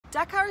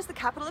Dakar is the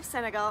capital of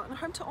Senegal and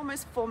home to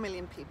almost 4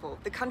 million people.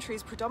 The country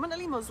is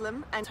predominantly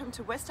Muslim and home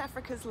to West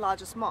Africa's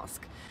largest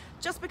mosque.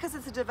 Just because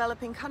it's a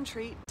developing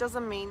country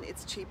doesn't mean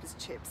it's cheap as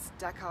chips.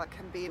 Dakar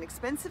can be an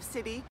expensive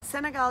city.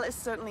 Senegal is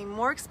certainly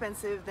more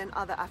expensive than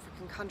other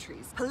African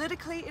countries.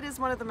 Politically, it is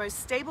one of the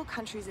most stable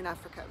countries in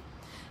Africa.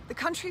 The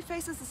country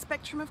faces a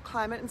spectrum of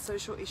climate and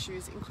social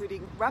issues,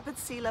 including rapid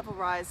sea level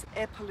rise,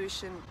 air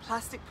pollution,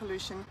 plastic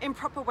pollution,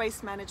 improper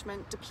waste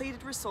management,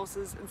 depleted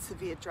resources, and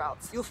severe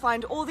droughts. You'll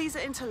find all these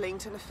are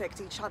interlinked and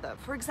affect each other.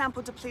 For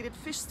example, depleted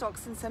fish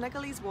stocks in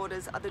Senegalese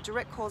waters are the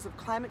direct cause of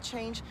climate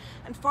change,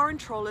 and foreign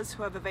trawlers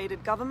who have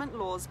evaded government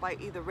laws by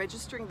either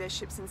registering their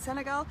ships in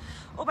Senegal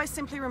or by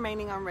simply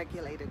remaining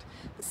unregulated.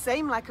 The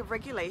same lack of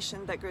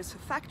regulation that goes for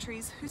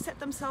factories who set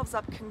themselves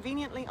up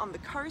conveniently on the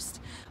coast,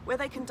 where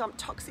they can dump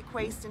toxic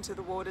waste into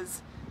the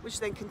waters, which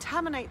then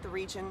contaminate the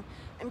region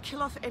and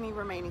kill off any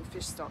remaining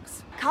fish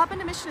stocks.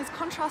 Carbon emission is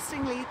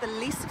contrastingly the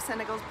least of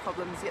Senegal's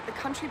problems, yet the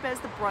country bears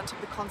the brunt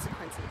of the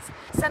consequences.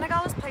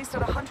 Senegal is placed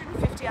at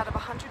 150 out of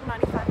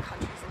 195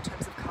 countries in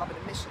terms of carbon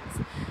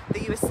emissions.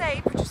 The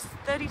USA produces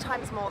 30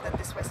 times more than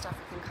this West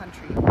African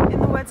country.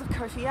 In the words of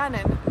Kofi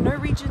Annan, no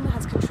region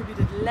has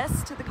contributed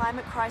less to the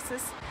climate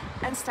crisis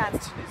and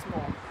stands to lose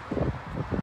more.